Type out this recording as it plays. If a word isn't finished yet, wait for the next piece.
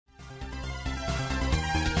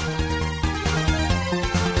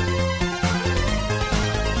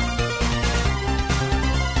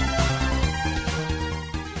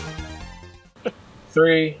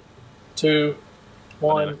3, 2,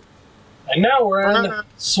 1. And now we're in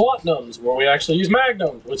Swatnums, where we actually use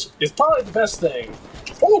magnums, which is probably the best thing.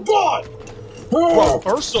 Oh god!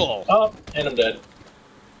 Reversal! Oh, and I'm dead.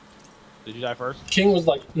 Did you die first? King was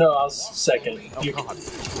like, no, I was second. Oh god.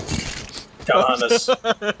 Got on us.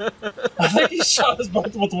 I think he shot us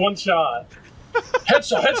both with one shot.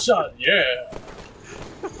 Headshot, headshot, yeah!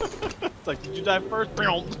 It's like, did you die first?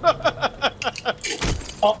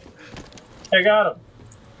 Oh, I got him.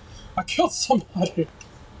 I killed somebody.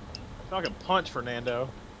 I can punch Fernando.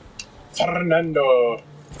 Fernando.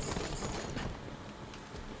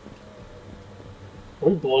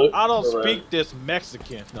 We blew it. I don't speak this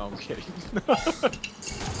Mexican. No, I'm kidding.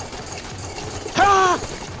 Ah!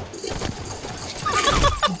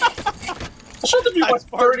 I shot the dude like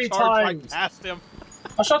 30 times. Right past him.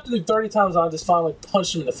 I shot the dude 30 times and I just finally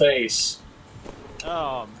punched him in the face. So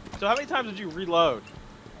how many times did you reload?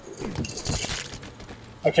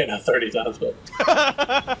 Okay, not 30 times, but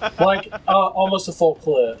like almost a full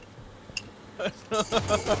clip.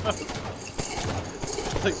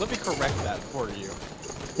 Like, let me correct that for you.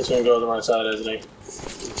 He's gonna go to the right side, isn't he?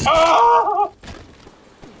 Ah!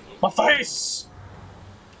 My face!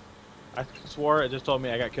 I swore it just told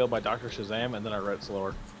me I got killed by Dr. Shazam, and then I read it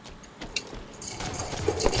slower.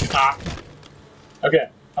 Ah. Okay,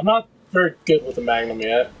 I'm not very good with the Magnum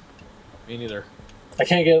yet. Me neither. I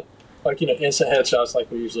can't get, like, you know, instant headshots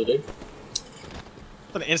like we usually do.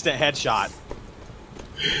 It's an instant headshot.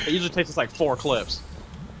 It usually takes us like 4 clips.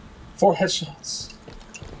 4 headshots.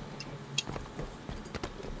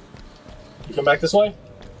 You come back this way?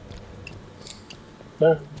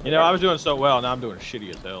 No? You know, I was doing so well, now I'm doing shitty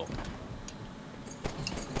as hell.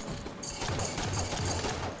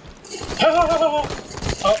 Oh.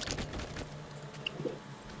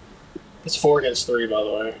 It's 4 against 3, by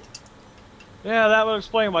the way. Yeah, that would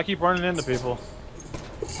explain why I keep running into people.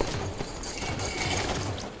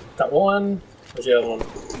 Got one. Where's the other one?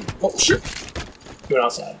 Oh, shit! He went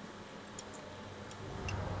outside.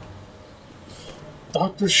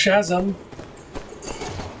 Dr. Shazam.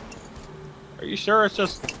 Are you sure it's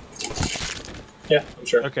just... Yeah, I'm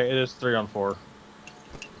sure. Okay, it is 3 on 4.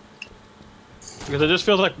 Because it just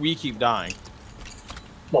feels like we keep dying.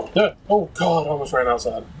 Oh, yeah. Oh god, I almost ran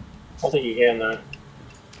outside. I don't think you can, though.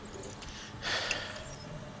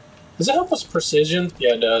 Does it help us precision?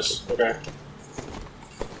 Yeah, it does. Okay.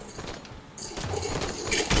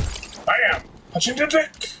 Bam! Punching the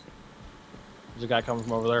dick! There's a guy coming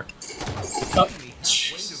from over there. Oh,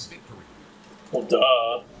 jeez. Well,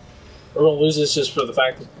 duh. We're gonna lose this just for the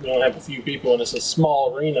fact that we only have a few people and it's a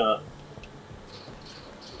small arena.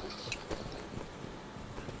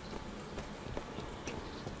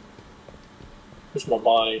 Here's my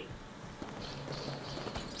body.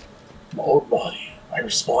 My old body. I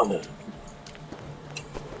responded.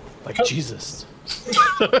 Like Jesus.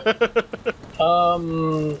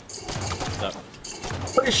 No.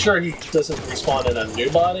 Pretty sure he doesn't respawn in a new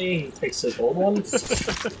body. He takes his old one.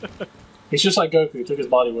 He's just like Goku. Took his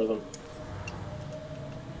body with him.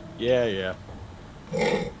 Yeah, yeah.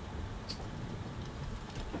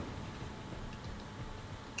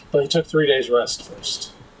 But he took 3 days rest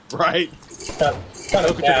first. Right. Got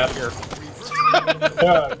a nap.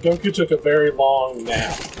 Yeah, Goku took a very long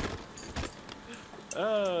nap.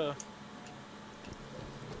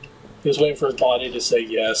 He was waiting for his body to say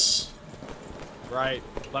yes. Right.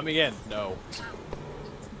 Let me in. No.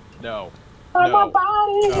 No. My No.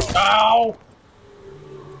 body! No. Ow!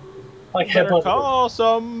 Like Better headbutt. call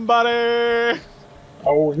somebody.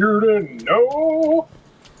 Oh, you didn't know?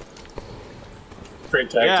 Great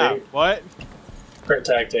tag team. What? Great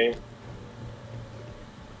tag team.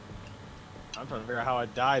 I'm trying to figure out how I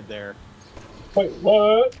died there. Wait,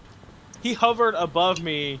 what? He hovered above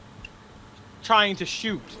me, trying to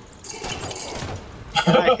shoot.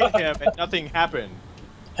 And I hit him, and nothing happened.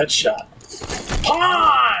 Headshot.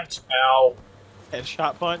 Punch! Ow.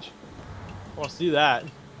 Headshot punch. I want to see that.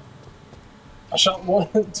 I shot one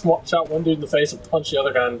dude in the face and punched the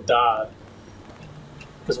other guy and died.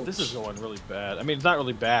 This is going really bad. I mean, it's not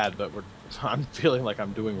really bad, but I'm feeling like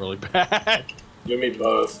I'm doing really bad. You and me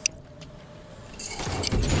both.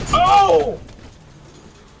 Oh!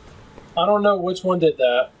 I don't know which one did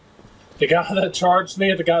that. The guy that charged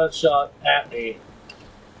me or the guy that shot at me.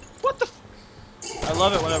 What the f— I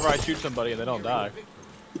love it whenever I shoot somebody and they don't die.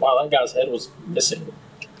 Wow, that guy's head was missing.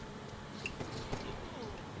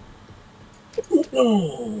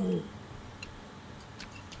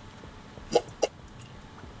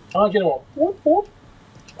 I'll get him on. Whoop, whoop.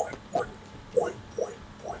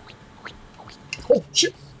 Oh,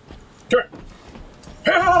 shit. Come here.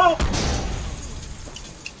 Help!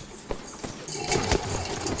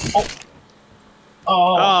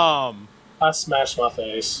 Oh. I smashed my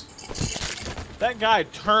face. That guy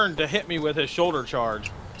turned to hit me with his shoulder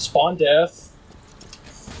charge. Spawn death.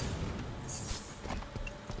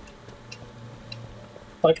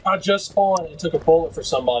 Like, I just spawned and took a bullet for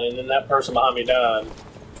somebody, and then that person behind me died.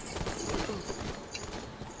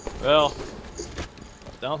 Well,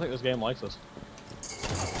 I don't think this game likes us.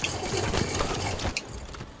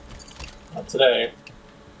 Not today.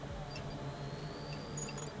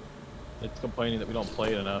 It's complaining that we don't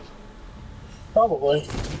play it enough. Probably.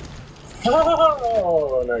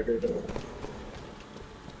 Oh, no, good.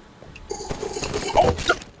 Oh,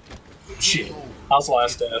 shit. I was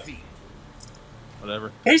last death.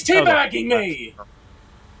 Whatever. He's teabagging me!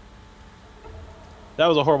 That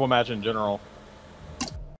was a horrible match in general.